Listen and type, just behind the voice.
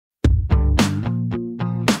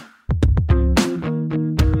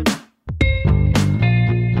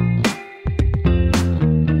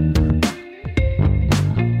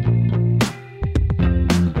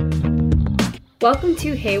Welcome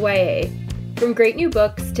to Hey YA. From great new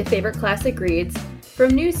books to favorite classic reads, from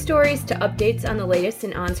news stories to updates on the latest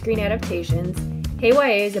in on-screen adaptations, Hey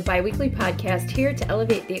YA is a bi-weekly podcast here to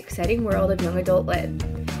elevate the exciting world of young adult lit.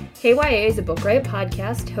 Hey YA is a Book Riot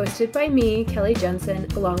podcast hosted by me, Kelly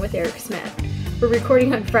Jensen, along with Eric Smith. We're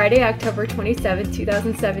recording on Friday, October 27,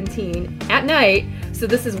 2017, at night, so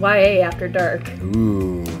this is YA After Dark.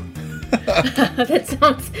 Ooh. That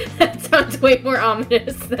sounds way more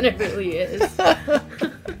ominous than it really is.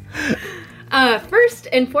 First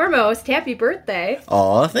and foremost, happy birthday.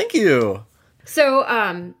 Aw, thank you.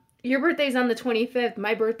 So, your birthday's on the 25th.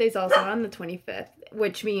 My birthday's also on the 25th,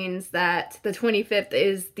 which means that the 25th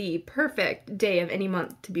is the perfect day of any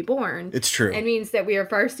month to be born. It's true. It means that we are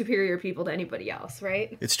far superior people to anybody else,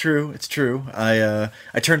 right? It's true. It's true. I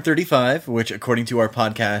turned 35, which, according to our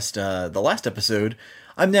podcast, the last episode,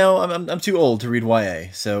 I'm too old to read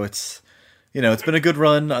YA. So it's been a good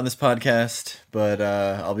run on this podcast, but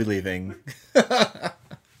I'll be leaving.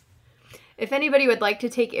 If anybody would like to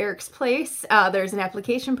take Eric's place, there's an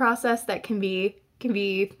application process that can be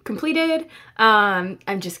completed.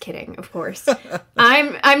 I'm just kidding, of course.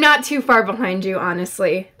 I'm not too far behind you,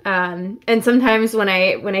 honestly. And sometimes when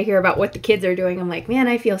I hear about what the kids are doing, I'm like, man,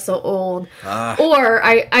 I feel so old. Or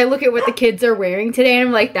I look at what the kids are wearing today, and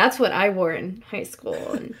I'm like, that's what I wore in high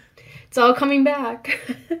school. And it's all coming back.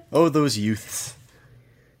 Oh, those youths.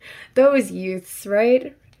 Those youths,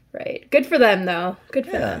 right? Right. Good for them, though. Good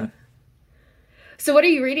for them. So what are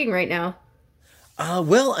you reading right now?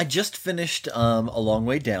 Well, I just finished A Long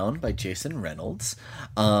Way Down by Jason Reynolds.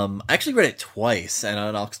 I actually read it twice, and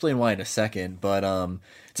I'll explain why in a second, but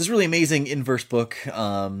it's this really amazing inverse book.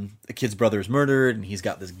 A kid's brother is murdered, and he's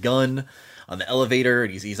got this gun on the elevator,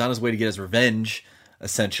 and he's on his way to get his revenge,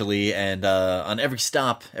 essentially, and on every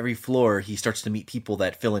stop, every floor, he starts to meet people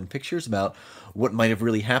that fill in pictures about what might have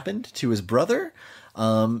really happened to his brother.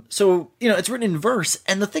 So, it's written in verse,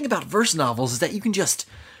 and the thing about verse novels is that you can just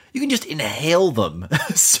inhale them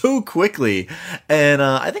so quickly. And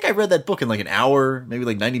I think I read that book in like an hour, maybe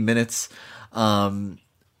like 90 minutes.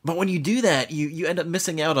 But when you do that, you end up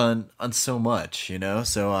missing out on so much,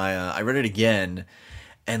 So I read it again,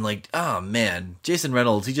 and like, oh man, Jason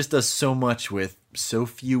Reynolds, he just does so much with so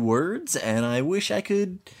few words, and I wish I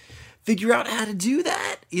could figure out how to do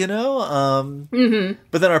that,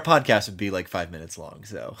 But then our podcast would be like 5 minutes long,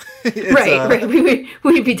 so right.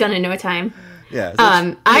 We'd be done in no time. Yeah.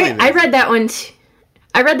 So I read that one.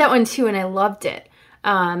 I read that one too, and I loved it.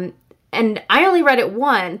 And I only read it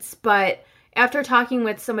once, but after talking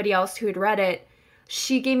with somebody else who had read it,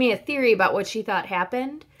 she gave me a theory about what she thought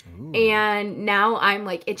happened. Ooh. And now I'm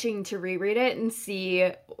like itching to reread it and see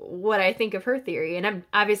what I think of her theory. And I'm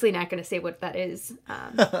obviously not going to say what that is,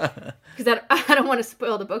 because I don't want to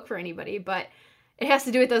spoil the book for anybody. But it has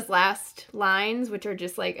to do with those last lines, which are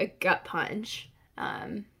just like a gut punch.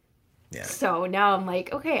 Yeah. So now I'm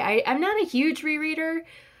like, okay, I'm not a huge rereader,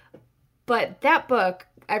 but that book,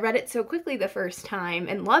 I read it so quickly the first time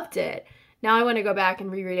and loved it. Now I want to go back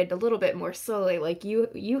and reread it a little bit more slowly like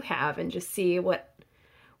you have, and just see what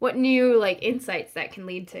new like insights that can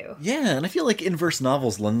lead to. Yeah, and I feel like inverse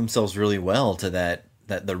novels lend themselves really well to that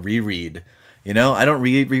the reread. I don't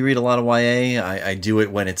reread a lot of YA. I do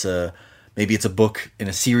it when maybe it's a book in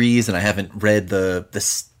a series and I haven't read the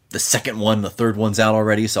second one, the third one's out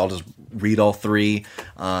already, so I'll just read all three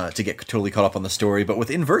to get totally caught up on the story. But with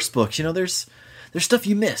inverse books, there's stuff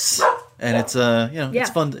you miss, and it's it's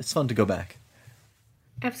fun. It's fun to go back.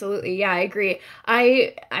 Absolutely, yeah, I agree.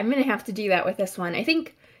 I'm gonna have to do that with this one. I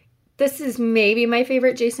think this is maybe my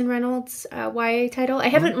favorite Jason Reynolds YA title. I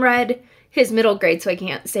haven't read his middle grade, so I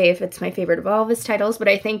can't say if it's my favorite of all of his titles, but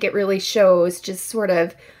I think it really shows just sort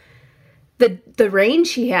of the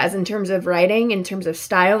range he has in terms of writing, in terms of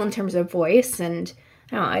style, in terms of voice, and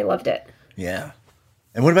I loved it. Yeah.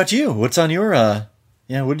 And what about you? What's on your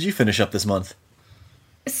what did you finish up this month?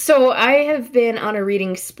 So I have been on a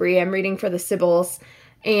reading spree. I'm reading for the Sybils,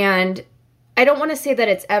 and I don't want to say that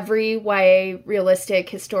it's every YA realistic,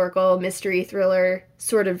 historical, mystery, thriller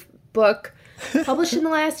sort of book published in the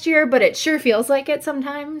last year, but it sure feels like it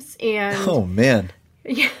sometimes. And oh, man.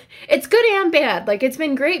 Yeah, it's good and bad. Like, it's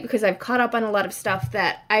been great because I've caught up on a lot of stuff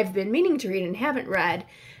that I've been meaning to read and haven't read.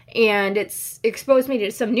 And it's exposed me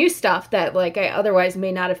to some new stuff that, like, I otherwise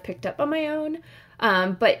may not have picked up on my own.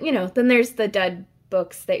 But, then there's the dead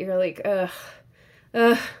books that you're like, ugh,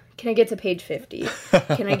 can I get to page 50?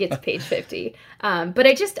 Can I get to page 50? But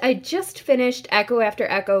I just finished Echo After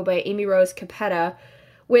Echo by Amy Rose Capetta,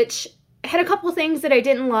 which had a couple things that I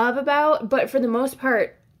didn't love about, but for the most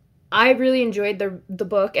part, I really enjoyed the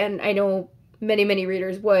book, and I know many, many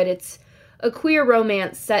readers would. It's a queer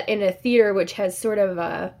romance set in a theater which has sort of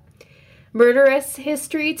a murderous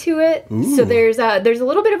history to it. Ooh. So there's a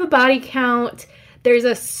little bit of a body count. There's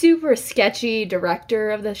a super sketchy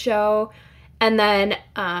director of the show. And then,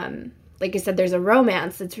 like I said, there's a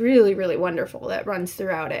romance that's really, really wonderful that runs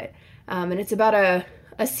throughout it. And it's about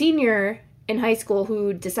a senior in high school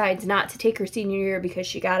who decides not to take her senior year because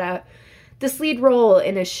she got this lead role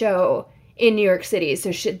in a show in New York City.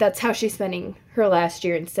 So that's how she's spending her last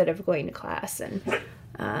year instead of going to class.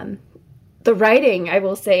 And the writing, I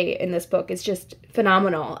will say, in this book is just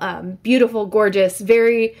phenomenal. Beautiful, gorgeous,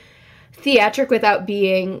 very theatric without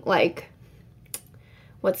being like,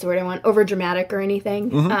 what's the word I want? Over dramatic or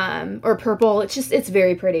anything, or purple. It's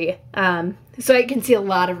very pretty. So I can see a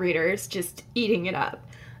lot of readers just eating it up.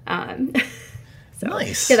 So,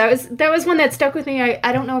 nice. Yeah, that was one that stuck with me.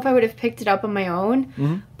 I don't know if I would have picked it up on my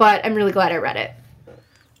own, but I'm really glad I read it.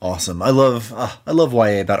 Awesome. I love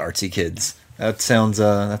YA about artsy kids. That sounds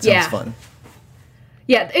fun.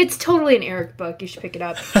 Yeah, it's totally an Eric book. You should pick it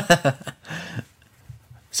up.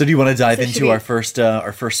 So do you want to dive into our first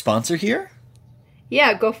sponsor here?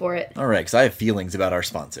 Yeah, go for it. All right, because I have feelings about our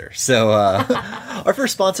sponsor. So our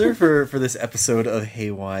first sponsor for this episode of Hey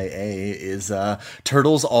YA is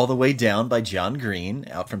Turtles All the Way Down by John Green,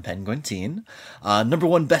 out from Penguin Teen.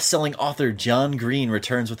 #1 best-selling author John Green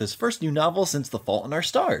returns with his first new novel since The Fault in Our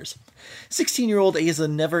Stars. 16-year-old Asa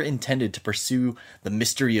never intended to pursue the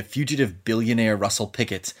mystery of fugitive billionaire Russell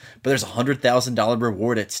Pickett, but there's a $100,000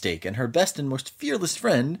 reward at stake, and her best and most fearless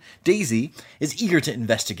friend, Daisy, is eager to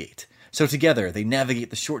investigate. So together, they navigate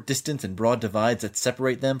the short distance and broad divides that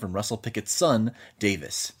separate them from Russell Pickett's son,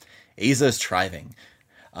 Davis. Asa is thriving.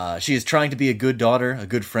 She is trying to be a good daughter, a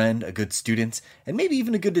good friend, a good student, and maybe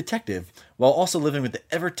even a good detective, while also living with the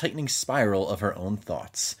ever-tightening spiral of her own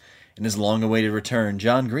thoughts. In his long-awaited return,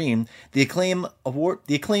 John Green, the acclaimed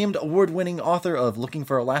award-winning author of Looking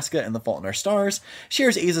for Alaska and The Fault in Our Stars,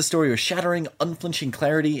 shares Asa's story with shattering, unflinching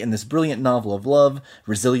clarity in this brilliant novel of love,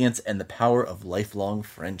 resilience, and the power of lifelong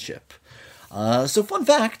friendship. So fun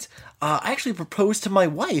fact, I actually proposed to my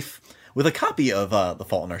wife with a copy of The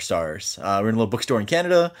Fault in Our Stars. We're in a little bookstore in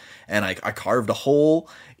Canada, and I carved a hole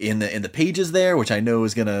in the pages there, which I know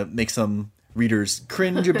is going to make some readers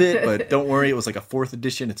cringe a bit, but don't worry, it was like a 4th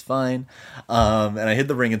edition, it's fine. And I hid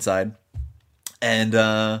the ring inside. And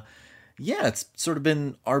yeah, it's sort of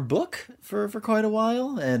been our book for quite a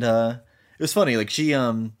while, and it was funny, like she,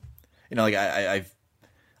 like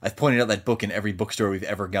I've pointed out that book in every bookstore we've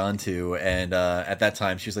ever gone to, and at that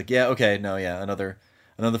time she was like, "Yeah, okay, no, yeah, another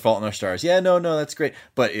Fault in Our Stars. Yeah, no, that's great."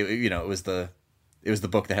 But it was the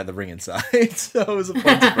book that had the ring inside, so it was a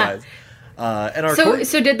fun surprise. And our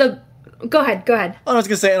Go ahead. I was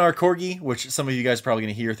gonna say, and our corgi, which some of you guys are probably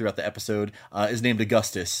gonna hear throughout the episode, is named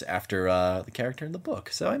Augustus after the character in the book.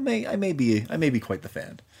 So I may be quite the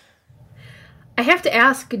fan. I have to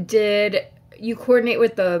ask, did you coordinate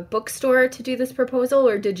with the bookstore to do this proposal,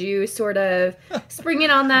 or did you sort of spring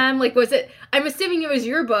it on them? Like, was it, I'm assuming it was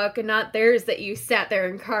your book and not theirs that you sat there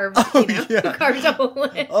and carved, carved a hole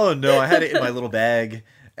in. Oh, no, I had it in my little bag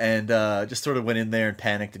and just sort of went in there and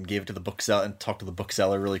panicked and gave it to the bookseller and talked to the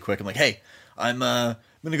bookseller really quick. I'm like, "Hey, I'm going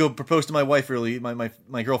to go propose to my wife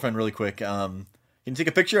my girlfriend really quick. Can you take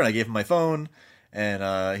a picture?" And I gave him my phone,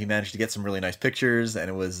 and he managed to get some really nice pictures, and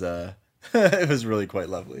it was it was really quite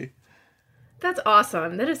lovely. That's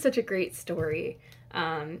awesome. That is such a great story.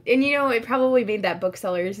 And it probably made that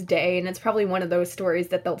bookseller's day, and it's probably one of those stories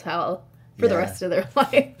that they'll tell for the rest of their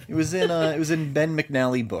life. It was in Ben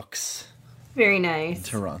McNally Books. Very nice. In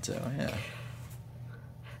Toronto, yeah.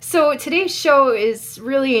 So today's show is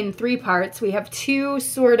really in 3 parts. We have 2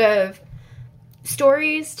 sort of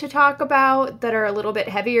stories to talk about that are a little bit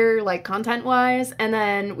heavier, like content-wise, and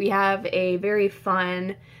then we have a very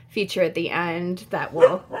fun feature at the end that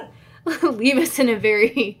will leave us in a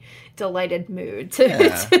very delighted mood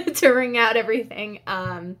to ring out everything.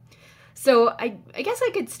 So I guess I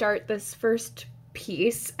could start this first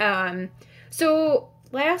piece. So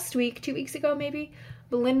last week, 2 weeks ago maybe,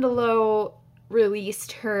 Belinda Lowe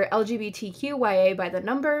released her LGBTQ YA by the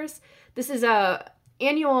numbers. This is a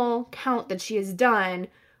annual count that she has done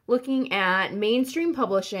looking at mainstream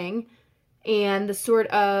publishing and the sort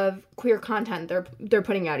of queer content they're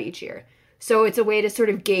putting out each year. So it's a way to sort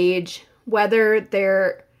of gauge whether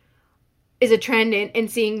there is a trend in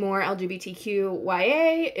seeing more LGBTQ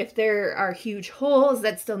YA, if there are huge holes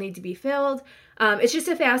that still need to be filled. It's just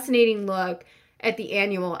a fascinating look at the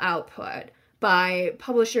annual output by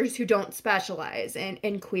publishers who don't specialize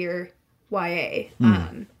in queer YA.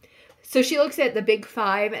 So she looks at the big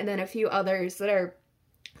 5 and then a few others that are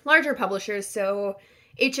larger publishers. So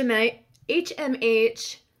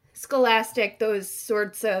HMH, Scholastic, those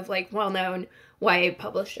sorts of like well-known YA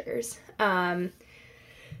publishers.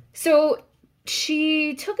 So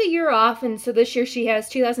she took a year off, and so this year she has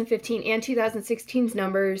 2015 and 2016's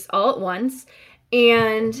numbers all at once.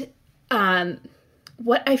 And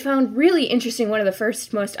what I found really interesting, one of the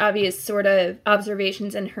first most obvious sort of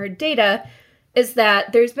observations in her data, is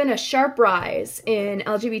that there's been a sharp rise in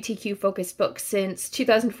LGBTQ focused books since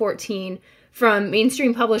 2014 from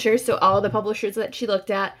mainstream publishers, so all the publishers that she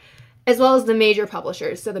looked at, as well as the major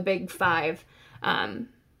publishers, so the big five,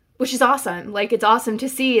 which is awesome. Like, it's awesome to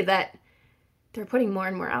see that they're putting more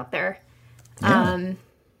and more out there. Yeah.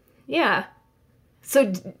 Yeah.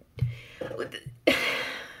 So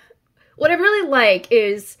what I really like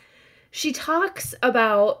is she talks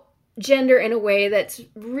about gender in a way that's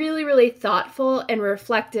really, really thoughtful and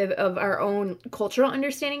reflective of our own cultural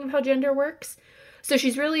understanding of how gender works. So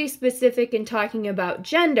she's really specific in talking about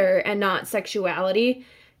gender and not sexuality,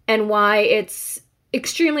 and why it's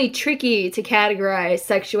extremely tricky to categorize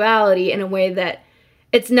sexuality in a way that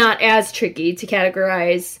it's not as tricky to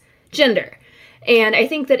categorize gender. And I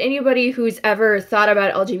think that anybody who's ever thought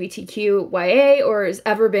about LGBTQIA or has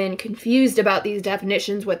ever been confused about these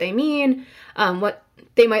definitions, what they mean, what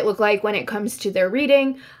they might look like when it comes to their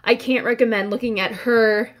reading, I can't recommend looking at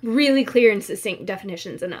her really clear and succinct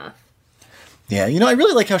definitions enough. Yeah, I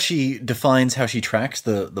really like how she defines how she tracks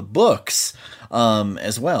the books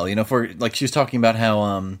as well. For like she was talking about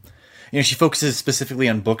how she focuses specifically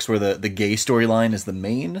on books where the gay storyline is the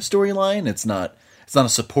main storyline. It's not a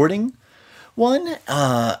supporting one. And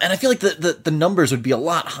I feel like the numbers would be a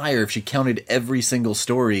lot higher if she counted every single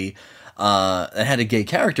story that had a gay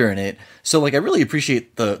character in it. So like I really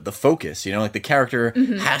appreciate the focus. Like the character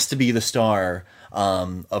has to be the star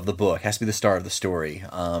of the book, has to be the star of the story.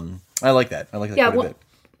 I like that. I like that quite a bit.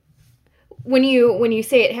 When you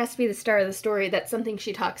say it has to be the star of the story, that's something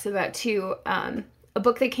she talks about too. A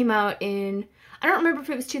book that came out in, I don't remember if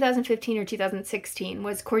it was 2015 or 2016,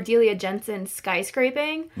 was Cordelia Jensen's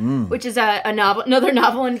Skyscraping, which is a novel, another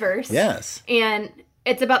novel in verse. Yes. And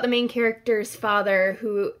it's about the main character's father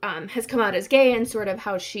who has come out as gay, and sort of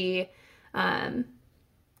how she learns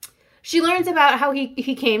about how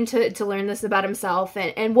he came to learn this about himself,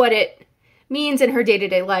 and what it means in her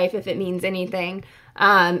day-to-day life, if it means anything.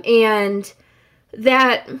 And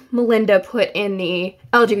that Melinda put in the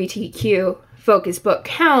LGBTQ focus book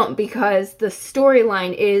count because the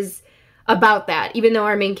storyline is about that. Even though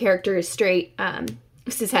our main character is straight,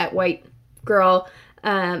 cishet white girl,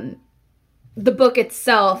 the book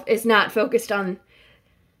itself is not focused on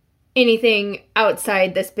anything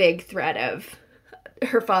outside this big thread of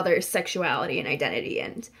her father's sexuality and identity.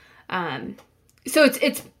 And so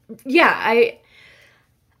it's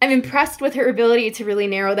I'm impressed with her ability to really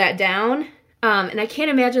narrow that down. And I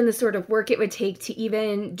can't imagine the sort of work it would take to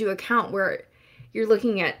even do a count where you're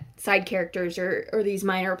looking at side characters or these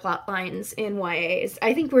minor plot lines in YAs.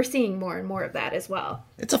 I think we're seeing more and more of that as well.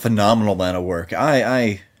 It's a phenomenal amount of work.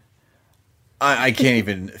 I can't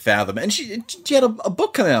even fathom. And she had a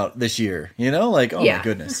book come out this year, my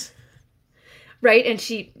goodness. Right. And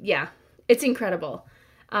it's incredible.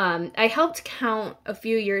 I helped count a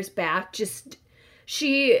few years back.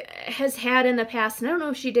 She has had in the past, and I don't know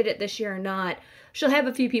if she did it this year or not, she'll have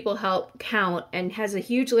a few people help count and has a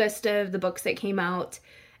huge list of the books that came out.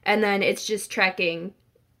 And then it's just tracking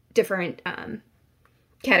different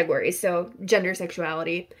categories. So gender,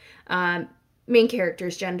 sexuality, main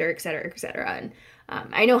characters, gender, et cetera, et cetera. And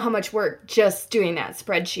I know how much work just doing that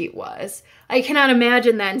spreadsheet was. I cannot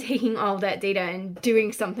imagine then taking all of that data and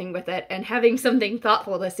doing something with it and having something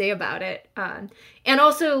thoughtful to say about it. And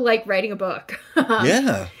also, like, writing a book.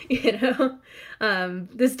 Yeah.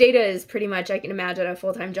 This data is pretty much, I can imagine, a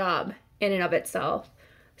full-time job in and of itself.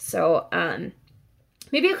 So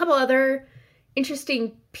maybe a couple other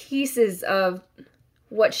interesting pieces of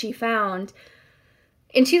what she found.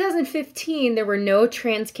 In 2015, there were no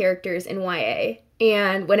trans characters in YA.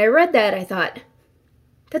 And when I read that, I thought,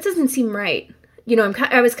 that doesn't seem right.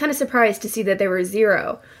 I was kind of surprised to see that there were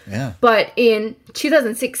 0. Yeah. But in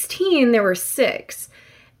 2016, there were 6.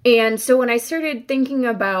 And so when I started thinking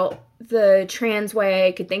about the trans YA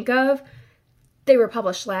I could think of, they were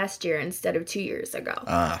published last year instead of 2 years ago.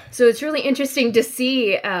 So it's really interesting to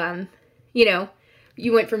see,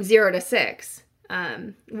 you went from 0 to 6.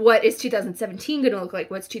 What is 2017 going to look like?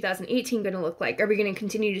 What's 2018 going to look like? Are we going to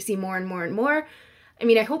continue to see more and more and more? I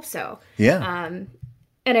mean, I hope so. Yeah.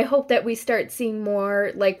 And I hope that we start seeing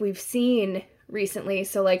more like we've seen recently.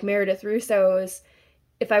 So like Meredith Russo's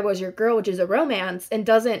If I Was Your Girl, which is a romance and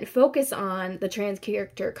doesn't focus on the trans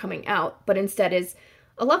character coming out, but instead is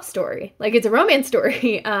a love story. Like, it's a romance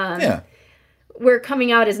story. where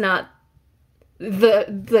coming out is not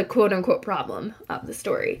the quote unquote problem of the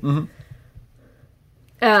story.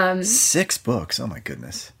 6 books. Oh my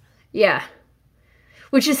goodness. Yeah.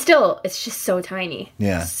 Which is still, it's just so tiny.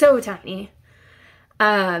 Yeah. So tiny.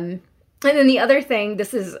 And then the other thing,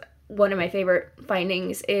 this is one of my favorite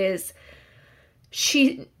findings, is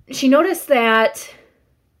she noticed that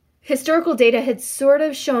historical data had sort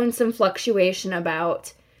of shown some fluctuation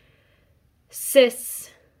about cis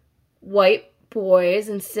white boys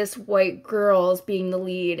and cis white girls being the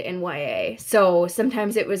lead in YA. So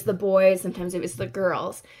sometimes it was the boys, sometimes it was the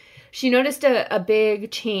girls. She noticed a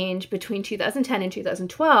big change between 2010 and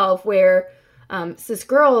 2012 where cis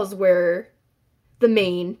girls were the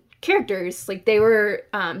main characters. Like they were,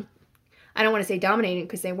 I don't want to say dominating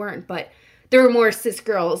because they weren't, but there were more cis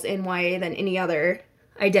girls in YA than any other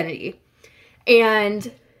identity. And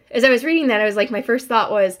as I was reading that, I was like, my first thought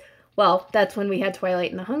was, well, that's when we had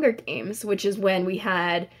Twilight and the Hunger Games, which is when we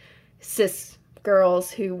had cis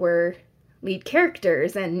girls who were lead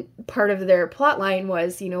characters, and part of their plot line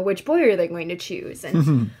was, you know, which boy are they going to choose?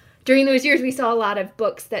 And during those years, we saw a lot of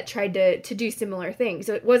books that tried to do similar things,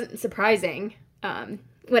 so it wasn't surprising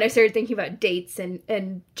when I started thinking about dates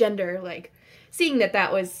and gender, like, seeing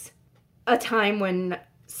that was a time when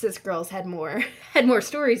cis girls had more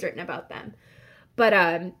stories written about them.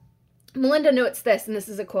 But Melinda notes this, and this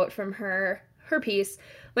is a quote from her piece.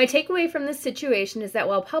 My takeaway from this situation is that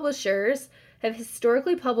while publishers have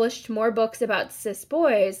historically published more books about cis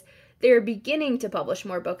boys, they are beginning to publish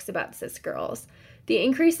more books about cis girls. The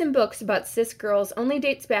increase in books about cis girls only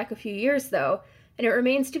dates back a few years, though, and it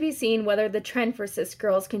remains to be seen whether the trend for cis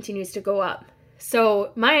girls continues to go up.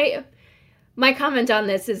 So my comment on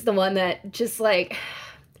this is the one that just, like,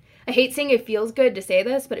 I hate saying it feels good to say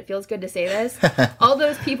this, but it feels good to say this. All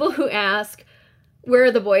those people who ask, where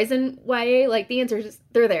are the boys in YA? Like, the answer is,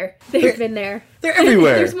 they're there. They've been there. They're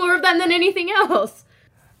everywhere. There's more of them than anything else.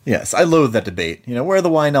 Yes, I loathe that debate. You know, where are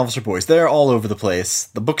the YA novels for boys? They're all over the place.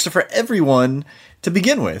 The books are for everyone to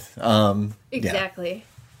begin with. Exactly.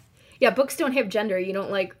 Yeah, books don't have gender. You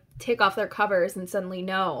don't, like, take off their covers and suddenly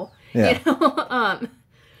know. Yeah. You know?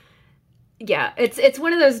 Yeah, it's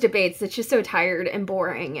one of those debates that's just so tired and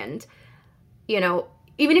boring, and, you know,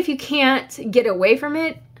 even if you can't get away from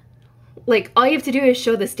it, like, all you have to do is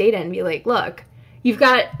show this data and be like, look, you've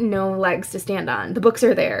got no legs to stand on. The books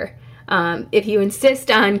are there. If you insist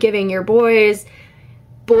on giving your boys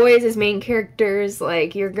as main characters,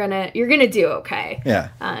 like, you're gonna do okay. Yeah.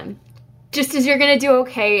 Just as you're gonna do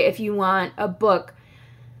okay if you want a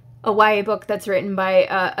YA book that's written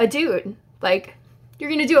by a dude. Like, you're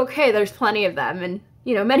going to do okay. There's plenty of them. And,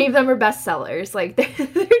 you know, many of them are bestsellers. Like,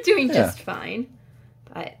 they're doing just fine.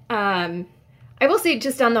 But I will say,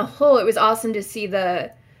 just on the whole, it was awesome to see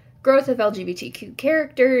the growth of LGBTQ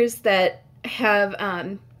characters that have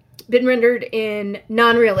been rendered in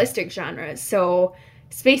non-realistic genres. So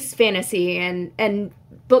space fantasy and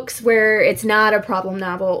books where it's not a problem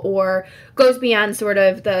novel or goes beyond sort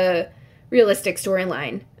of the realistic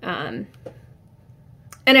storyline.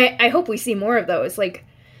 And I hope we see more of those. Like,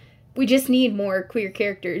 we just need more queer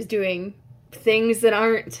characters doing things that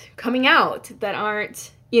aren't coming out, that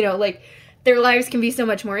aren't, you know, like, their lives can be so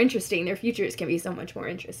much more interesting. Their futures can be so much more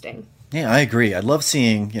interesting. Yeah, I agree. I love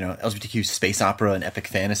seeing, you know, LGBTQ space opera and epic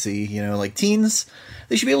fantasy. You know, like, teens,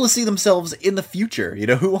 they should be able to see themselves in the future. You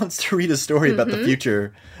know, who wants to read a story about the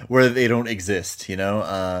future where they don't exist, you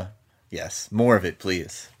know? Yes, more of it,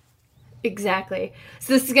 please. Exactly.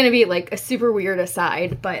 So this is going to be, like, a super weird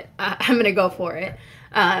aside, but I'm going to go for it.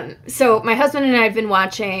 So my husband and I have been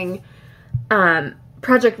watching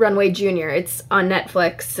Project Runway Jr. It's on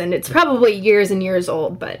Netflix, and it's probably years and years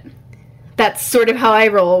old, but that's sort of how I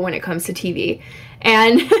roll when it comes to TV.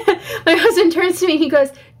 And my husband turns to me and he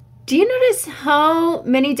goes, do you notice how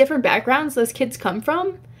many different backgrounds those kids come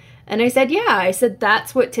from? And I said, yeah. I said,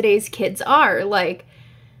 that's what today's kids are. Like,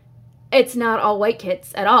 it's not all white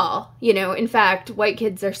kids at all. You know, in fact, white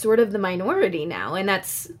kids are sort of the minority now. And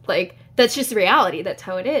that's just reality. That's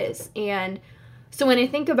how it is. And so when I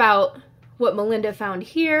think about what Melinda found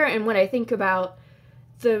here, and when I think about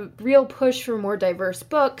the real push for more diverse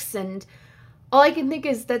books, and all I can think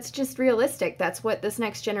is that's just realistic. That's what this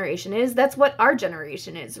next generation is. That's what our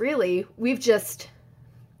generation is, really. We've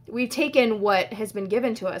taken what has been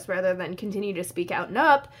given to us rather than continue to speak out and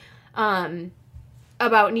up.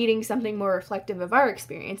 About needing something more reflective of our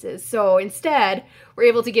experiences. So instead, we're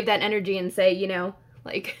able to give that energy and say, you know,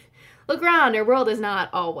 like, look around, our world is not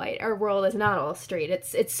all white. Our world is not all straight.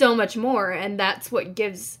 It's so much more, and that's what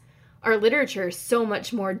gives our literature so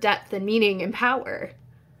much more depth and meaning and power.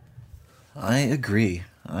 I agree.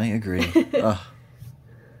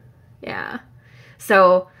 Yeah.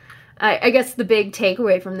 So I guess the big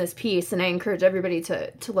takeaway from this piece, and I encourage everybody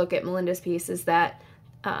to look at Melinda's piece, is that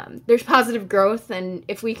there's positive growth, and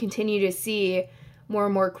if we continue to see more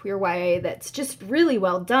and more queer YA that's just really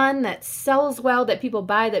well done, that sells well, that people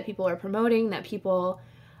buy, that people are promoting, that people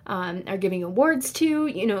are giving awards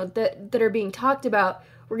to, that are being talked about,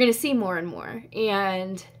 we're going to see more and more.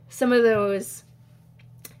 And some of those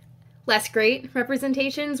less great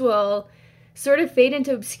representations will sort of fade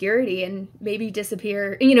into obscurity and maybe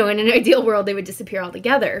disappear. In an ideal world, they would disappear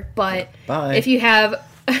altogether. But Bye. If you have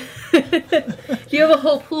if you have a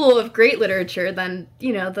whole pool of great literature, then,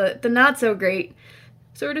 the not so great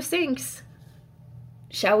sort of sinks.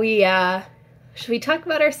 Shall we talk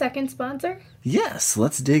about our second sponsor? Yes,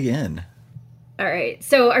 let's dig in. All right.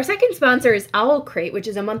 So our second sponsor is Owl Crate, which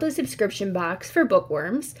is a monthly subscription box for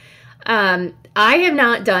bookworms. I have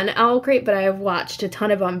not done Owl Crate, but I have watched a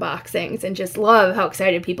ton of unboxings and just love how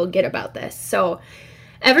excited people get about this. So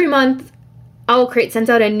every month, Owl Crate sends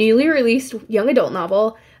out a newly released young adult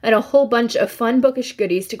novel and a whole bunch of fun bookish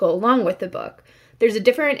goodies to go along with the book. There's a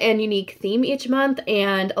different and unique theme each month,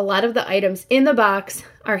 and a lot of the items in the box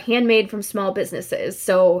are handmade from small businesses.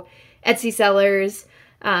 So Etsy sellers,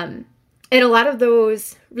 and a lot of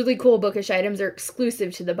those really cool bookish items are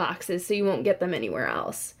exclusive to the boxes, so you won't get them anywhere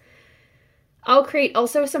else. Owl Crate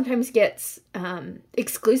also sometimes gets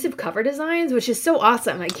exclusive cover designs, which is so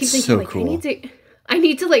awesome. I keep thinking, so cool. I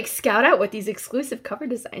need to scout out what these exclusive cover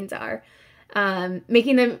designs are,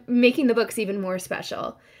 making the books even more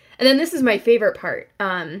special. And then this is my favorite part.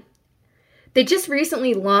 They just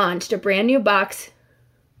recently launched a brand new box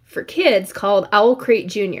for kids called Owl Crate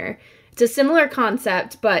Junior. It's a similar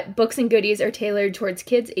concept, but books and goodies are tailored towards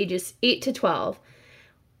kids ages 8 to 12,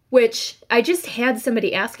 which I just had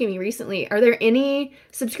somebody asking me recently, are there any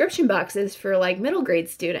subscription boxes for middle grade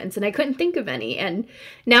students? And I couldn't think of any. And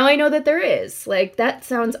now I know that there is. That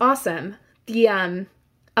sounds awesome. The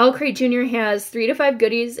Owl Crate Junior has 3 to 5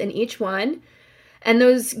 goodies in each one. And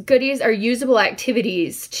those goodies are usable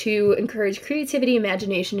activities to encourage creativity,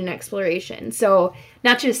 imagination, and exploration. So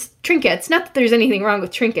not just trinkets. Not that there's anything wrong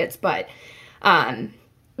with trinkets, but,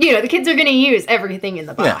 the kids are going to use everything in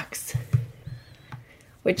the box. Yeah.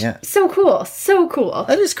 Which, so cool. So cool.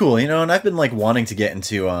 That is cool, and I've been, wanting to get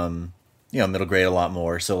into, middle grade a lot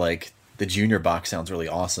more. So, the junior box sounds really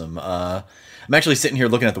awesome. I'm actually sitting here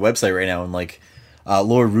looking at the website right now, and,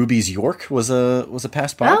 Laura Ruby's York was a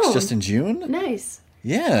past box just in June. Nice.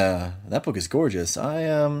 Yeah, that book is gorgeous.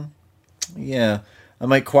 I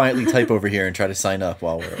might quietly type over here and try to sign up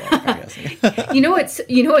while we're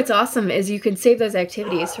podcasting. What's awesome is you can save those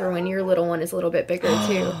activities for when your little one is a little bit bigger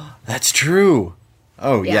too. That's true.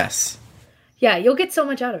 Oh, yeah. Yes. Yeah, you'll get so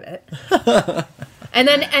much out of it. And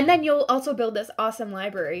then you'll also build this awesome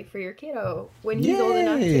library for your kiddo when he's old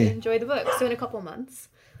enough to enjoy the book. So in a couple months.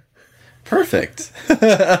 Perfect.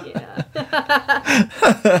 Yeah.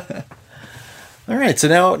 All right, so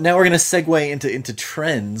now we're gonna segue into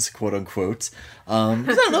trends, quote unquote. Because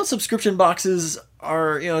I don't know, subscription boxes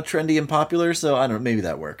are trendy and popular, so I don't know, maybe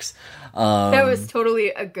that works. That was totally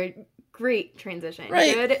a great transition.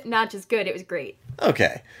 Right? Good, not just good. It was great.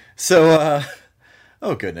 Okay, so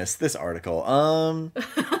oh goodness, this article.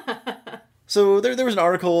 So there was an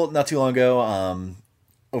article not too long ago.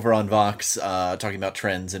 Over on Vox, talking about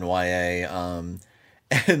trends in YA, and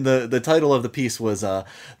the title of the piece was, The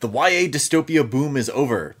YA Dystopia Boom is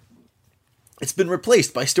Over. It's been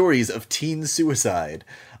replaced by stories of teen suicide.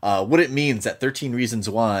 What it means that 13 Reasons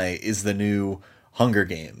Why is the new Hunger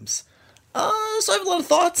Games. So I have a lot of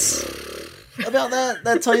thoughts about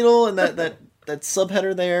that title and that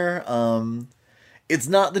subheader there. It's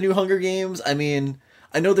not the new Hunger Games. I mean,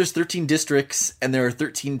 I know there's 13 districts and there are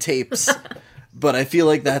 13 tapes. But I feel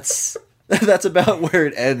like that's about where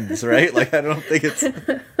it ends, right? I don't think it's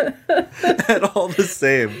at all the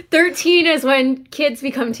same. 13 is when kids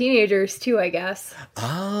become teenagers too, I guess.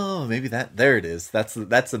 Oh, maybe there it is. That's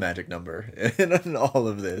the magic number in all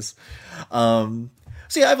of this. So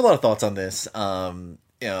yeah, I have a lot of thoughts on this. I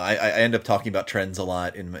end up talking about trends a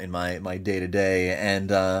lot in my day to day, and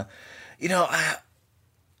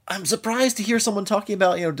I'm surprised to hear someone talking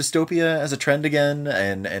about, dystopia as a trend again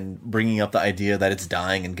and bringing up the idea that it's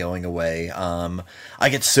dying and going away. I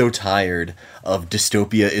get so tired of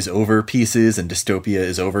dystopia is over pieces and dystopia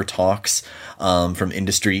is over talks from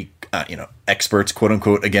industry, experts, quote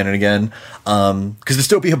unquote, again and again. Because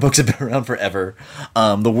dystopia books have been around forever.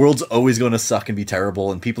 The world's always going to suck and be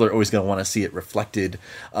terrible, and people are always going to want to see it reflected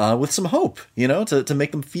with some hope, to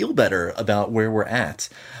make them feel better about where we're at.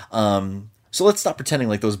 So let's stop pretending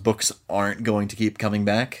like those books aren't going to keep coming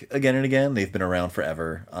back again and again. They've been around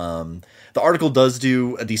forever. The article does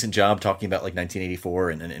do a decent job talking about like 1984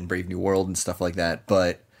 and Brave New World and stuff like that,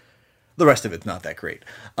 but the rest of it's not that great.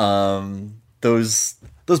 Those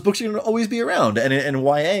books are going to always be around, and in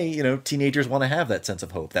YA, you know, teenagers want to have that sense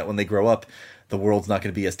of hope that when they grow up, the world's not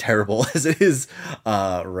going to be as terrible as it is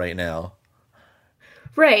right now.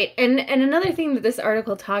 Right. And another thing that this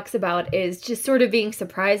article talks about is just sort of being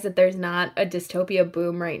surprised that there's not a dystopia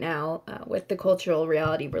boom right now with the cultural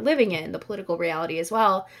reality we're living in, the political reality as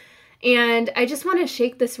well. And I just want to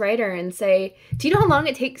shake this writer and say, do you know how long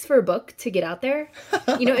it takes for a book to get out there?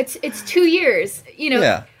 You know, it's 2 years, you know,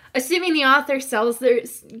 Yeah. assuming the author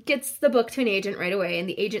gets the book to an agent right away and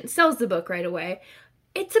the agent sells the book right away.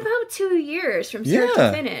 It's about 2 years from start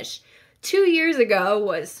to finish. 2 years ago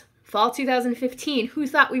was fall 2015. Who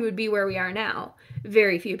thought we would be where we are now?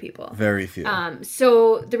 Very few people. Very few.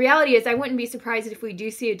 So the reality is I wouldn't be surprised if we do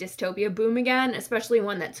see a dystopia boom again, especially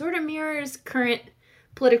one that sort of mirrors current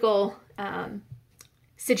political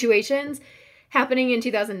situations happening in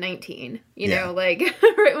 2019. You know, like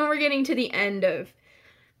right when we're getting to the end of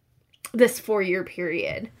this 4-year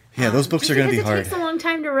period. Yeah, those books are going to be hard. It takes a long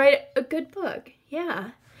time to write a good book.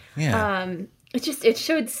 Yeah. Yeah. It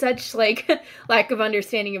showed such like lack of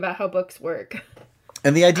understanding about how books work.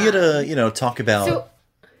 And the idea to, you know, talk about...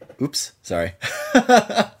 Oops, sorry.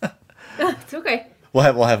 It's okay. We'll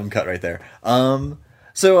have them cut right there.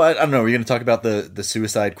 So I don't know, are you going to talk about the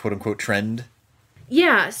suicide quote unquote trend?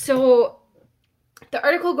 Yeah, so the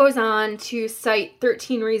article goes on to cite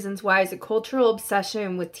 13 reasons why is a cultural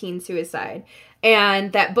obsession with teen suicide,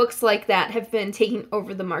 and that books like that have been taking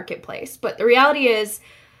over the marketplace. But the reality is,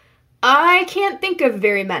 I can't think of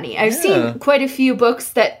very many. I've seen quite a few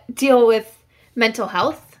books that deal with mental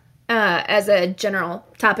health as a general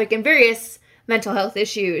topic and various mental health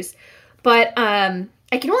issues. But I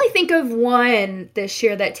can only think of one this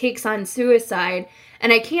year that takes on suicide.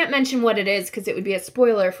 And I can't mention what it is because it would be a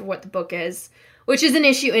spoiler for what the book is, which is an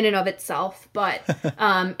issue in and of itself. But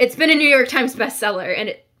it's been a New York Times bestseller, and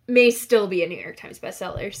it may still be a New York Times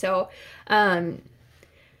bestseller. So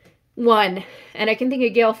one, and I can think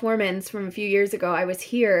of Gail Foreman's from a few years ago. I was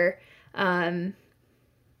here. And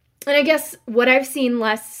I guess what I've seen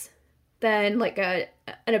less than like an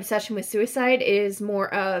obsession with suicide is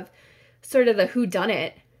more of sort of the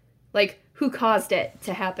whodunit, like who caused it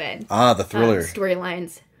to happen. The thriller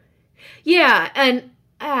storylines. Yeah, and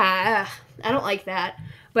I don't like that,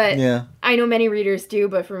 but yeah. I know many readers do.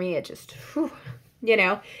 But for me, it just, you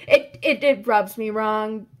know, it rubs me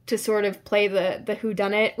wrong to sort of play the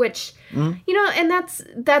whodunit, which you know, and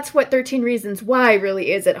that's what 13 Reasons Why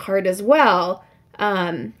really is at heart as well.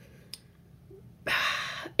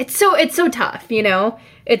 It's so tough, you know.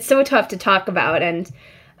 It's so tough to talk about. And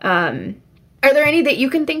are there any that you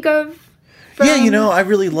can think of? Yeah, you know, I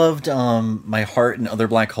really loved My Heart and Other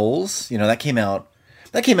Black Holes. You know, that came out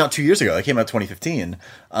 2 years ago. That came out 2015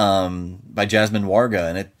 by Jasmine Warga,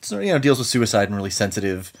 and it, you know, deals with suicide in a really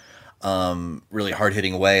sensitive, really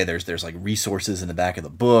hard-hitting way. There's like resources in the back of the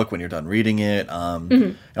book when you're done reading it.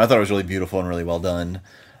 And I thought it was really beautiful and really well done.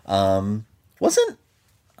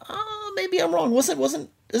 Maybe I'm wrong.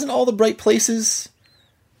 Isn't All the Bright Places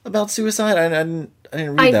about suicide? I didn't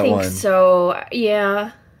read that one. I think so.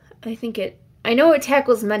 Yeah, I know it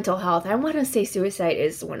tackles mental health. I want to say suicide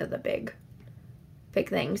is one of the big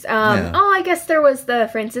things. Oh, I guess there was the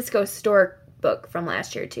Francisco Stork book from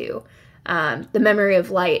last year too, The Memory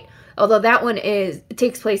of Light. Although that one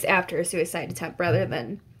takes place after a suicide attempt rather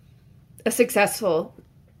than a successful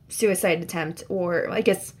suicide attempt, or I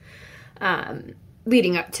guess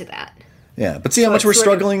leading up to that. Yeah, but see how much we're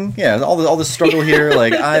struggling. Yeah, all this struggle here.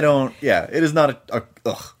 Like it is not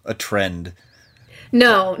a trend.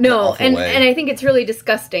 No, and I think it's really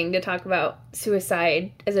disgusting to talk about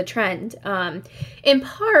suicide as a trend. In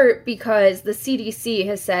part because the CDC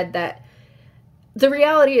has said that the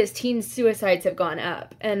reality is teen suicides have gone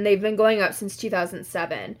up, and they've been going up since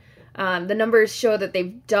 2007. The numbers show that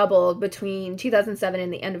they've doubled between 2007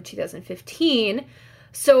 and the end of 2015.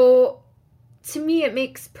 So to me, it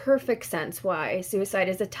makes perfect sense why suicide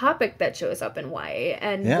is a topic that shows up in YA,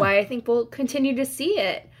 and why I think we'll continue to see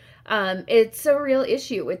it. It's a real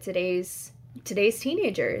issue with today's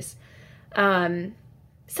teenagers.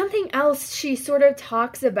 Something else she sort of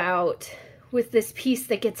talks about with this piece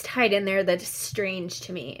that gets tied in there that's strange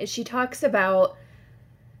to me is she talks about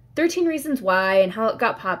 13 Reasons Why and how it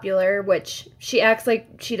got popular, which she acts like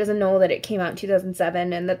she doesn't know that it came out in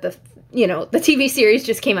 2007 and that the TV series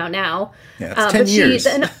just came out now. Yeah, it's 10 years.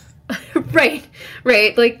 Right.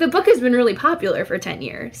 Like, the book has been really popular for 10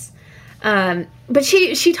 years. But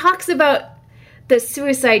she talks about the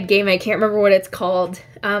suicide game, I can't remember what it's called,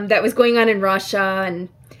 that was going on in Russia and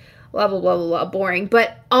blah, blah, blah, blah, blah, boring.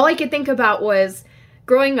 But all I could think about was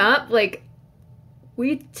growing up, like,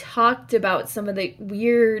 we talked about some of the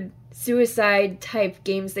weird suicide type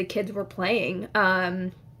games that kids were playing.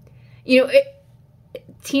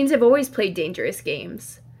 Teens have always played dangerous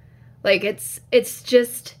games. Like, it's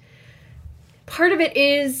just, part of it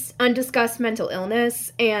is undiscussed mental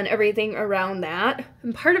illness and everything around that.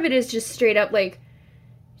 And part of it is just straight up, like,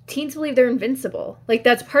 teens believe they're invincible. Like,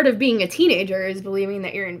 that's part of being a teenager, is believing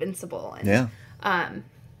that you're invincible. And,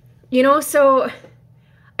 yeah. So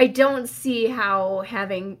I don't see how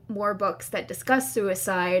having more books that discuss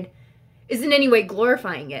suicide is in any way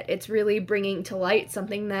glorifying it. It's really bringing to light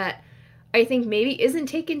something that I think maybe isn't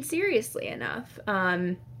taken seriously enough,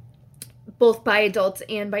 both by adults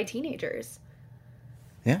and by teenagers.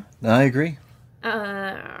 Yeah, I agree.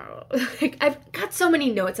 I've got so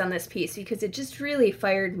many notes on this piece because it just really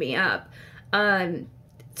fired me up.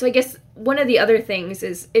 So I guess one of the other things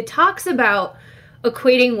is it talks about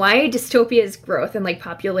equating YA dystopia's growth and, like,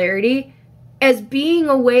 popularity as being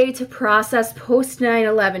a way to process post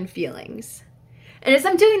 9/11 feelings. And as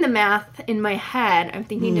I'm doing the math in my head, I'm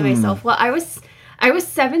thinking to myself, well, I was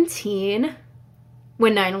 17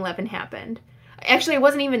 when 9/11 happened. Actually, I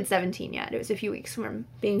wasn't even 17 yet. It was a few weeks from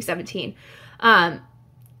being 17.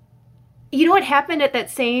 You know what happened at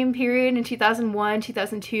that same period in 2001,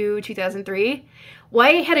 2002, 2003?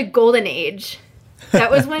 YA had a golden age.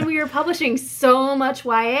 That was when we were publishing so much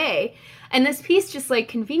YA. And this piece just, like,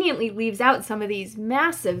 conveniently leaves out some of these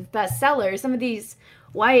massive bestsellers, some of these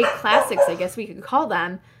YA classics, I guess we could call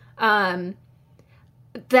them,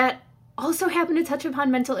 that also happen to touch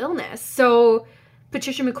upon mental illness. So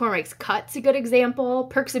Patricia McCormick's Cut's a good example.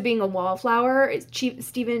 Perks of Being a Wallflower,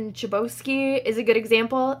 Stephen Chbosky is a good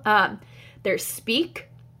example. There's Speak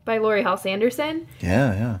by Laurie Halse Anderson.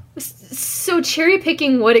 Yeah. So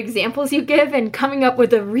cherry-picking what examples you give and coming up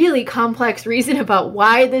with a really complex reason about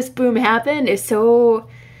why this boom happened is so...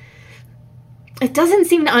 It doesn't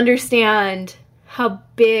seem to understand how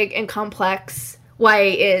big and complex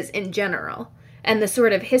YA is in general and the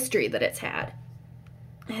sort of history that it's had.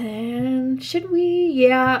 And should we?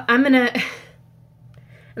 Yeah, I'm gonna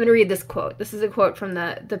read this quote. This is a quote from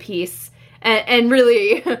the piece, and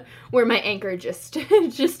really where my anchor just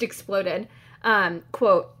exploded.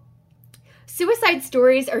 Quote: "Suicide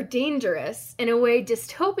stories are dangerous in a way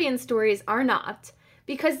dystopian stories are not,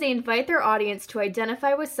 because they invite their audience to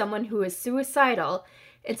identify with someone who is suicidal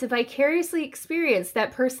and to vicariously experience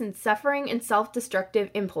that person's suffering and self-destructive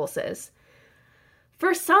impulses.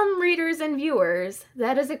 For some readers and viewers,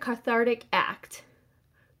 that is a cathartic act.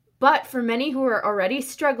 But for many who are already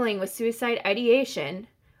struggling with suicide ideation,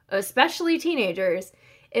 especially teenagers,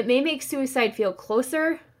 it may make suicide feel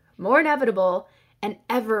closer, more inevitable, and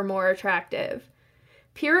ever more attractive.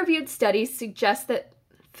 Peer-reviewed studies suggest that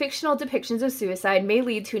fictional depictions of suicide may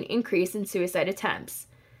lead to an increase in suicide attempts."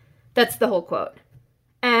 That's the whole quote.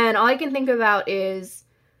 And all I can think about is,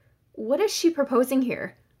 what is she proposing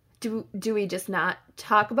here? Do we just not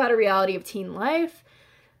talk about a reality of teen life?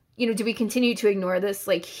 Do we continue to ignore this,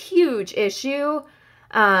 like, huge issue?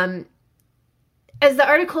 As the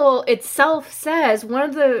article itself says, one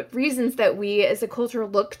of the reasons that we as a culture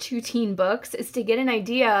look to teen books is to get an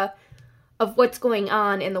idea of what's going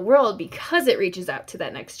on in the world because it reaches out to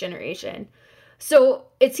that next generation. So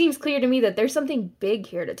it seems clear to me that there's something big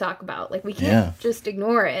here to talk about. Like, we can't just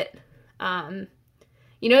ignore it.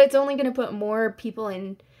 It's only going to put more people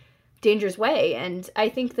in danger's way. And I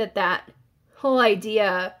think that whole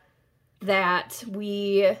idea that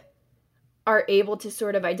we are able to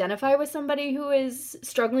sort of identify with somebody who is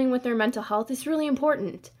struggling with their mental health is really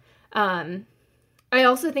important. I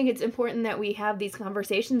also think it's important that we have these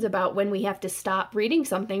conversations about when we have to stop reading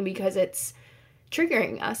something because it's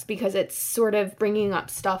triggering us, because it's sort of bringing up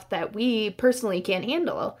stuff that we personally can't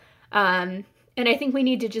handle. And I think we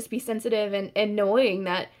need to just be sensitive and knowing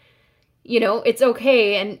that, it's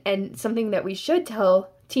okay. And something that we should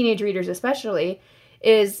tell teenage readers especially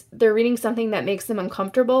is they're reading something that makes them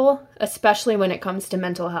uncomfortable, especially when it comes to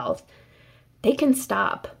mental health. They can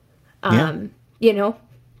stop.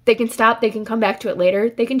 They can stop. They can come back to it later.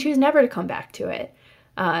 They can choose never to come back to it.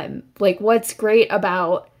 What's great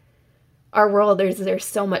about our world, there's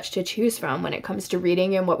so much to choose from when it comes to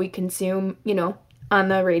reading and what we consume, on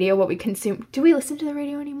the radio, what we consume. Do we listen to the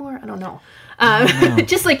radio anymore? I don't know.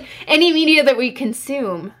 Just like any media that we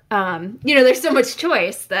consume, there's so much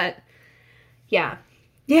choice that,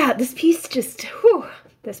 this piece just,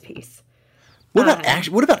 this piece. What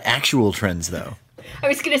about actual trends, though? I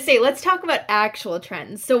was going to say, let's talk about actual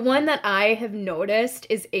trends. So one that I have noticed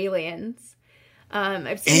is aliens.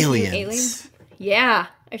 I've seen Aliens. a few alien. Yeah,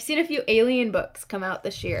 I've seen a few alien books come out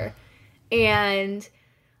this year, and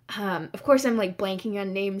of course I'm like blanking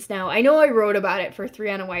on names now. I know I wrote about it for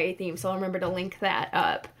 3 on a YA Theme, so I'll remember to link that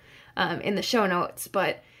up in the show notes.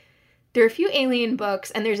 But there are a few alien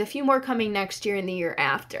books, and there's a few more coming next year and the year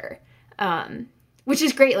after, which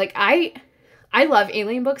is great. Like I love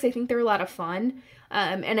alien books. I think they're a lot of fun,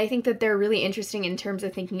 and I think that they're really interesting in terms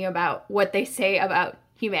of thinking about what they say about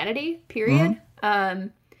humanity. Period.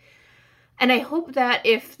 And I hope that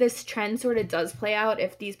if this trend sort of does play out,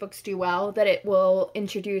 if these books do well, that it will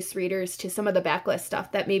introduce readers to some of the backlist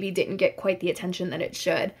stuff that maybe didn't get quite the attention that it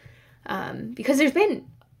should. Because there's been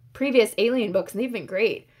previous alien books, and they've been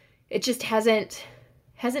great. It just hasn't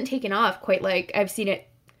taken off quite like I've seen it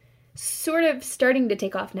sort of starting to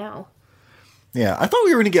take off now. Yeah, I thought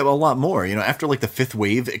we were going to get a lot more, after like the fifth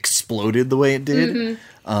wave exploded the way it did.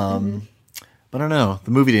 But I don't know.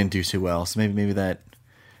 The movie didn't do too well, so maybe that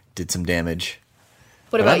did some damage.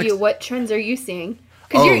 What about you? What trends are you seeing?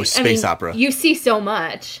 Space opera. You see so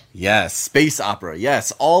much. Yes, space opera.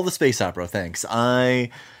 Yes, all the space opera. Thanks. I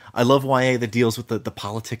love YA that deals with the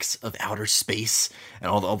politics of outer space and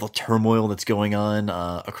all the turmoil that's going on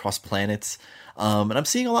across planets. And I'm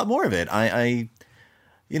seeing a lot more of it. I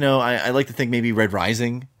like to think maybe Red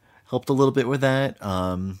Rising helped a little bit with that.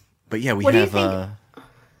 But yeah,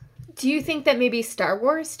 do you think that maybe Star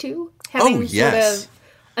Wars too? Yes. Sort of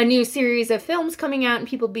a new series of films coming out and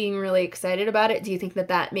people being really excited about it. Do you think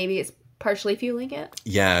that maybe is partially fueling it?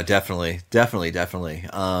 Yeah, definitely.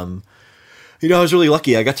 I was really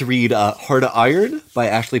lucky. I got to read Heart of Iron by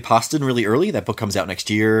Ashley Poston really early. That book comes out next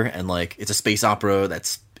year, and like it's a space opera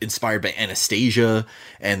that's inspired by Anastasia,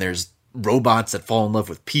 and there's robots that fall in love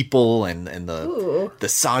with people, and the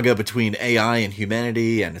saga between AI and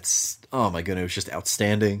humanity, and it's, oh my goodness, it was just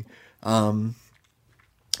outstanding.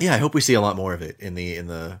 Yeah, I hope we see a lot more of it in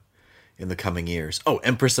the coming years. Oh,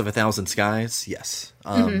 Empress of a Thousand Skies, yes.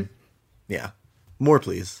 Yeah, more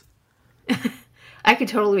please. I could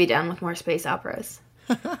totally be down with more space operas.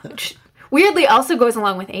 Which weirdly also goes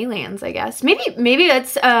along with aliens, I guess. Maybe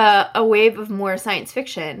that's a wave of more science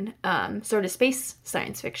fiction, sort of space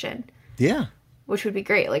science fiction. Yeah. Which would be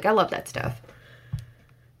great. Like, I love that stuff.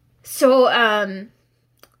 So,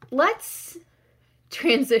 let's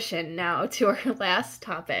transition now to our last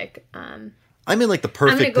topic. I'm in like the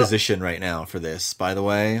perfect position right now for this, by the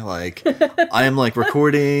way. Like, I am like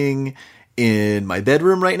recording in my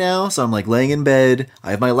bedroom right now, so I'm like laying in bed.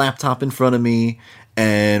 I have my laptop in front of me,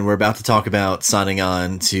 and we're about to talk about signing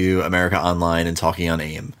on to America Online and talking on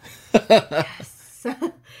AIM. Yes.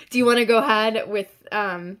 Do you want to go ahead with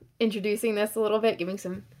introducing this a little bit, giving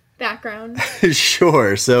some background?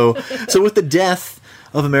 Sure. So with the death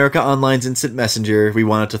of America Online's Instant Messenger, we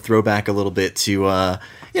wanted to throw back a little bit to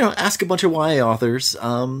ask a bunch of YA authors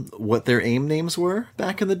what their AIM names were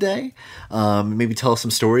back in the day. Maybe tell us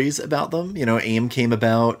some stories about them. AIM came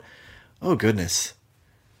about, oh goodness,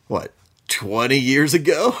 what, 20 years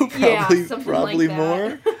ago? Probably like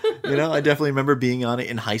more. I definitely remember being on it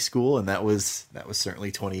in high school, and that was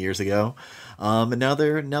certainly 20 years ago. And now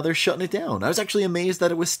they're shutting it down. I was actually amazed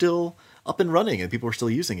that it was still up and running and people were still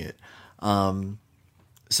using it.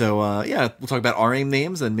 So we'll talk about our AIM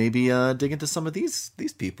names and maybe dig into some of these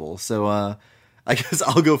people. So I guess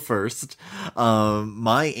I'll go first.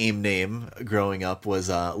 My AIM name growing up was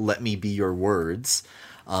Let Me Be Your Words.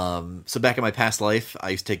 So back in my past life,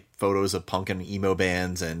 I used to take photos of punk and emo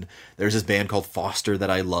bands, and there's this band called Foster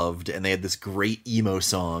that I loved, and they had this great emo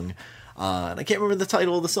song. And I can't remember the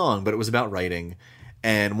title of the song, but it was about writing.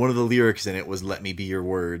 And one of the lyrics in it was Let Me Be Your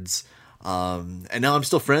Words. And now I'm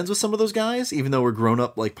still friends with some of those guys, even though we're grown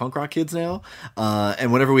up like punk rock kids now.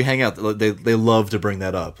 And whenever we hang out, they love to bring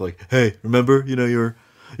that up. Like, hey, remember, your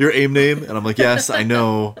AIM name? And I'm like, yes, I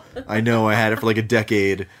know. I had it for like a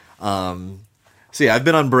decade. So yeah, I've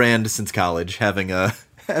been on brand since college, having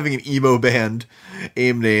an emo band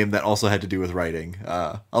AIM name that also had to do with writing.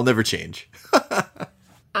 I'll never change.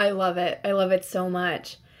 I love it. I love it so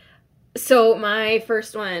much. So my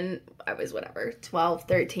first one, I was 12,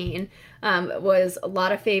 13, was A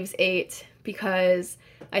Lot of Faves 8, because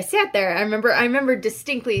I sat there. I remember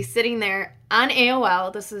distinctly sitting there on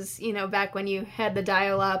AOL. This is, back when you had the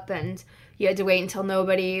dial-up and you had to wait until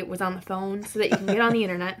nobody was on the phone so that you can get on the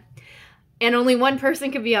internet. And only one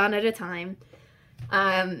person could be on at a time.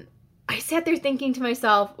 I sat there thinking to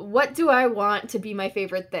myself, what do I want to be my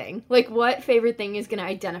favorite thing? Like, what favorite thing is going to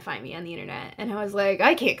identify me on the internet? And I was like,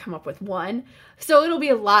 I can't come up with one. So it'll be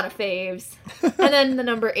A Lot of Faves. And then the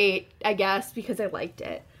number 8, I guess, because I liked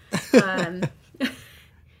it.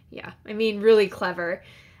 Yeah, really clever.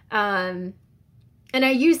 And I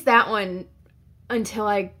used that one until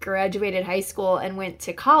I graduated high school and went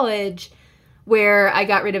to college, where I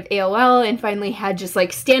got rid of AOL and finally had just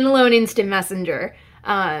like standalone instant messenger.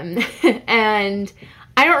 And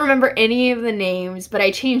I don't remember any of the names, but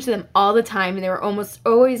I changed them all the time, and they were almost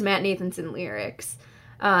always Matt Nathanson lyrics.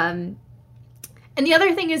 And the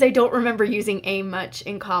other thing is I don't remember using AIM much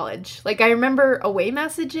in college. Like, I remember away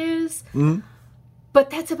messages, but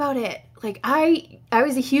that's about it. Like, I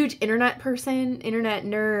was a huge internet person, internet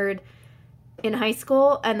nerd in high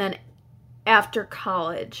school, and then after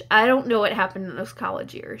college. I don't know what happened in those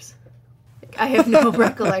college years. Like, I have no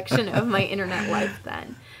recollection of my internet life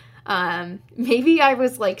then. Maybe I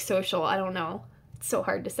was, like, social. I don't know. It's so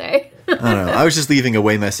hard to say. I don't know. I was just leaving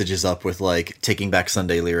away messages up with, like, Taking Back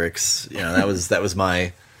Sunday lyrics. You know, that was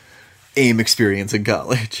my AIM experience in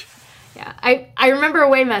college. Yeah, I remember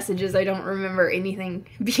away messages. I don't remember anything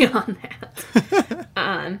beyond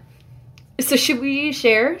that. So should we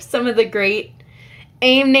share some of the great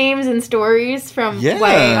AIM names and stories from YA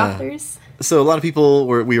authors? So a lot of people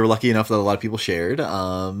we were lucky enough that a lot of people shared.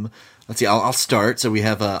 Let's see, I'll start. So we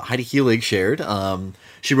have Heidi Heelig shared.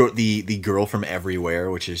 She wrote the Girl from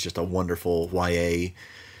Everywhere, which is just a wonderful YA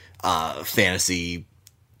fantasy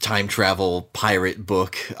time travel pirate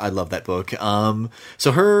book. I love that book.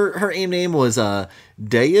 So her AIM name was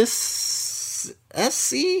Deusse.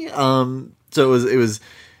 So it was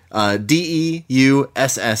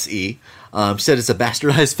Deusse. She said it's a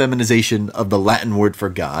bastardized feminization of the Latin word for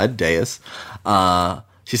God, Deus.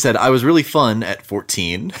 She said, I was really fun at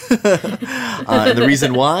 14. And the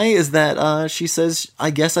reason why is that she says, I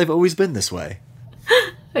guess I've always been this way.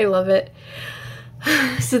 I love it.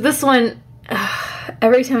 So this one,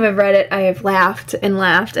 every time I've read it, I have laughed and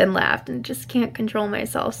laughed and laughed and just can't control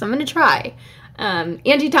myself. So I'm going to try.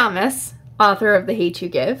 Angie Thomas, author of The Hate You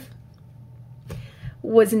Give,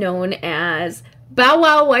 was known as Bow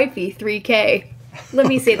Wow Wifey 3K. Let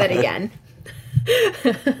me say that again.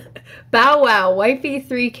 Bow Wow Wifey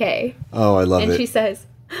 3K. Oh, I love it. And she says,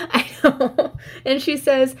 I know. And she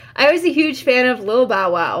says, I was a huge fan of Lil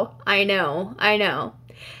Bow Wow. I know.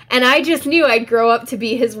 And I just knew I'd grow up to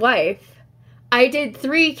be his wife. I did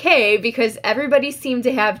 3K because everybody seemed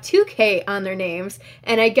to have 2K on their names,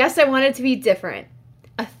 and I guess I wanted to be different.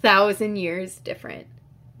 1,000 years different.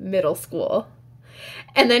 Middle school.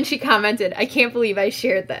 And then she commented, I can't believe I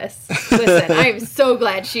shared this. Listen, I am so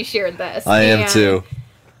glad she shared this. I am too.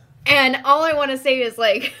 And all I want to say is,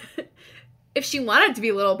 like, if she wanted to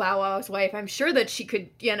be Little Bow Wow's wife, I'm sure that she could,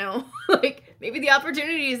 like, maybe the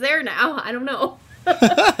opportunity is there now. I don't know.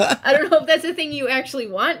 I don't know if that's a thing you actually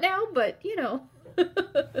want now, but,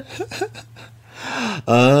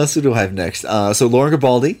 So who do I have next? So Lauren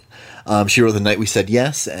Garibaldi. She wrote The Night We Said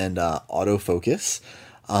Yes and Autofocus.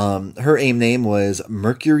 Her AIM name was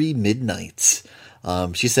Mercury Midnights.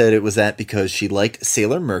 She said it was that because she liked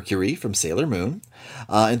Sailor Mercury from Sailor Moon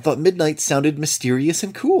and thought Midnight sounded mysterious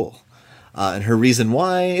and cool. And her reason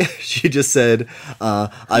why, she just said,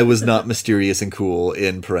 I was not mysterious and cool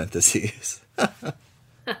in parentheses.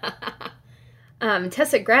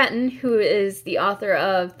 Tessa Gratton, who is the author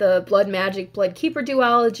of the Blood Magic, Blood Keeper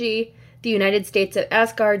duology, the United States of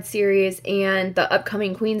Asgard series, and the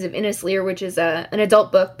upcoming Queens of Innisleer, which is an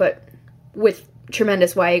adult book, but with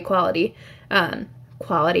tremendous YA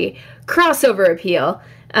crossover appeal.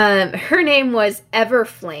 Her name was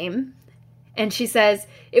Everflame, and she says,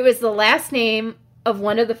 it was the last name of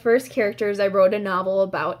one of the first characters I wrote a novel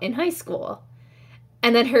about in high school.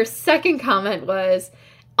 And then her second comment was,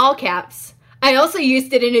 all caps, I also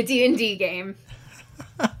used it in a D&D game.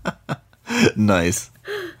 Nice.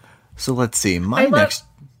 So let's see.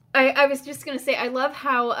 I was just going to say, I love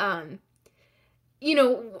how,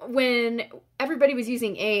 when everybody was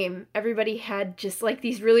using AIM, everybody had just, like,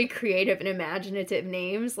 these really creative and imaginative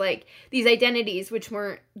names, like these identities, which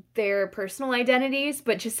weren't their personal identities,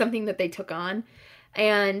 but just something that they took on.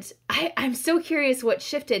 And I'm so curious what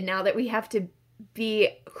shifted now that we have to be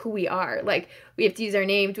who we are. Like, we have to use our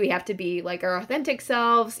names. We have to be, like, our authentic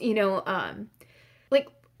selves, like,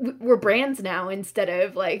 we're brands now instead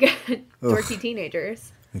of, like, dorky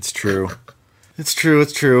teenagers. It's true. It's true.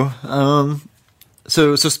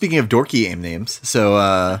 So speaking of dorky AIM names, so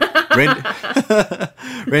Randy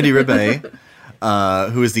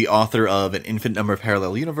Ribay, who is the author of An Infinite Number of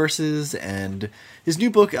Parallel Universes, and his new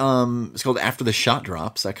book is called After the Shot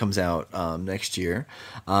Drops. That comes out next year.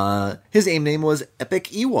 His AIM name was Epic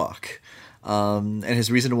Ewok. And his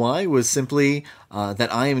reason why was simply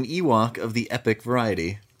that I am an Ewok of the epic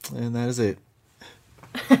variety. And that is it.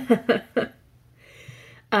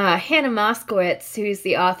 Hannah Moskowitz, who's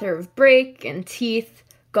the author of Break and Teeth,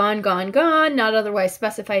 Gone, Gone, Gone, not otherwise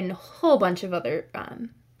specified, and a whole bunch of other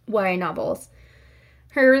YA novels.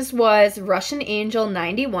 Hers was Russian Angel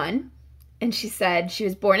 91, and she said she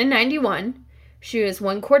was born in 91. She was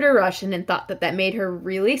 1/4 Russian and thought that made her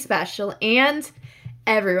really special, and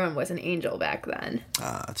everyone was an angel back then.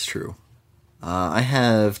 That's true. I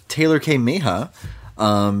have Taylor K. Meha.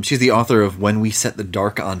 She's the author of When We Set the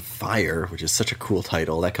Dark on Fire, which is such a cool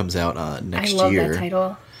title. That comes out next year. I love that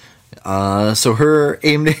title. So her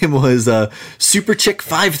AIM name was Super Chick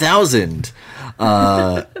 5000.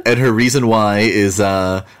 And her reason why is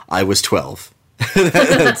I was 12.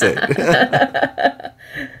 That's it.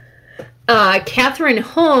 Catherine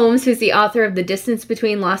Holmes, who's the author of The Distance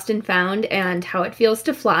Between Lost and Found and How It Feels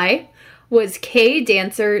to Fly, was K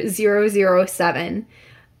Dancer 007.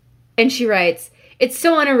 And she writes, "It's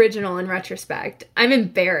so unoriginal in retrospect. I'm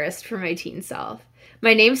embarrassed for my teen self.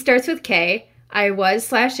 My name starts with K. I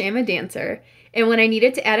was/am a dancer. And when I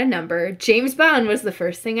needed to add a number, James Bond was the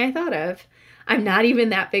first thing I thought of. I'm not even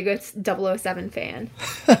that big a 007 fan."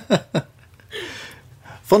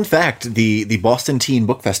 Fun fact, the Boston Teen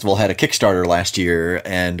Book Festival had a Kickstarter last year,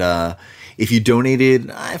 and if you donated,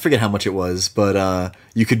 I forget how much it was, but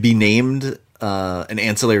you could be named an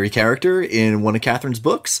ancillary character in one of Catherine's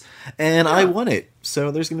books, and I won it.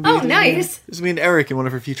 So there's going to be nice. There's going to be an Eric in one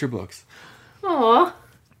of her future books. Aww.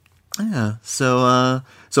 Yeah. So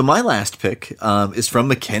my last pick is from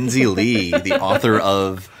Mackenzie Lee, the author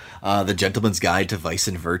of The Gentleman's Guide to Vice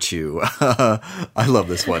and Virtue. I love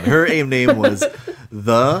this one. Her AIM name was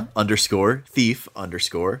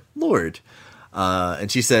the_thief_lord.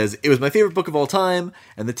 And she says, "It was my favorite book of all time,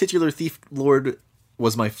 and the titular thief lord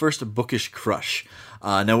was my first bookish crush."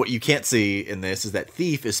 Now, what you can't see in this is that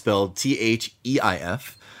thief is spelled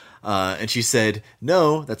Theif. And she said,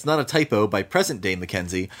 "No, that's not a typo by present-day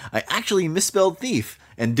Mackenzie. I actually misspelled thief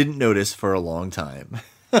and didn't notice for a long time."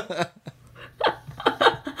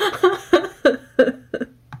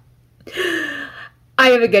 I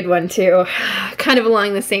have a good one, too. Kind of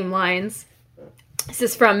along the same lines. This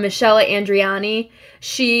is from Michelle Andriani.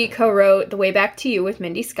 She co-wrote The Way Back to You with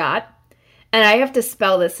Mindy Scott. And I have to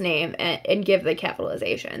spell this name and give the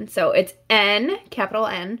capitalization. So it's N, capital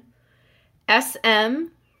N, SM,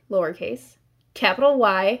 lowercase, capital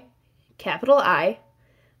Y, capital I,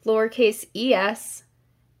 lowercase es,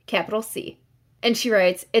 capital C. And she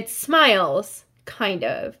writes, "It's Smiles, kind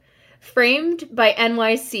of, framed by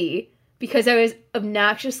NYC because I was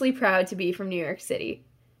obnoxiously proud to be from New York City."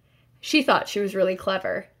 She thought she was really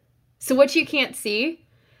clever. So what you can't see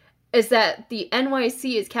is that the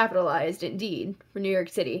NYC is capitalized, indeed, for New York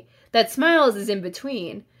City. That Smiles is in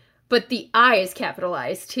between, but the I is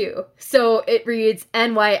capitalized, too. So it reads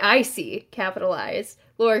NYIC, capitalized,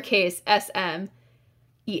 lowercase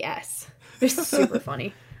SMES. It's super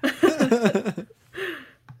funny.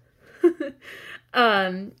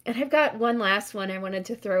 And I've got one last one I wanted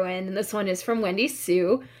to throw in, and this one is from Wendy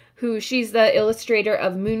Sue, she's the illustrator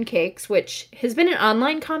of Mooncakes, which has been an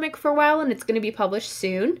online comic for a while, and it's going to be published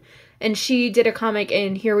soon. And she did a comic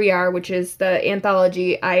in Here We Are, which is the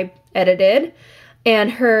anthology I edited.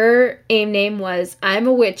 And her AIM name was I'm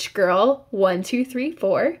a Witch Girl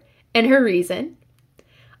 1234. And her reason,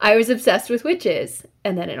 I was obsessed with witches.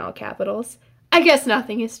 And then in all capitals, I guess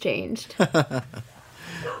nothing has changed.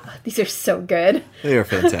 These are so good. They are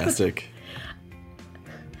fantastic.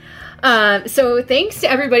 So thanks to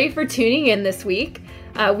everybody for tuning in this week.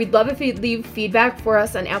 We'd love if you'd leave feedback for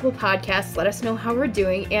us on Apple Podcasts, let us know how we're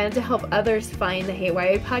doing, and to help others find the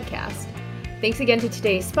HeyYA podcast. Thanks again to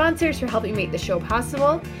today's sponsors for helping make the show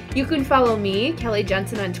possible. You can follow me, Kelly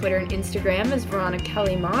Jensen, on Twitter and Instagram as Veronica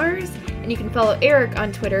Kelly Mars, and you can follow Eric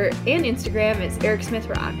on Twitter and Instagram as Eric Smith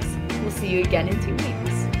Rocks. We'll see you again in 2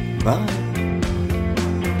 weeks. Bye.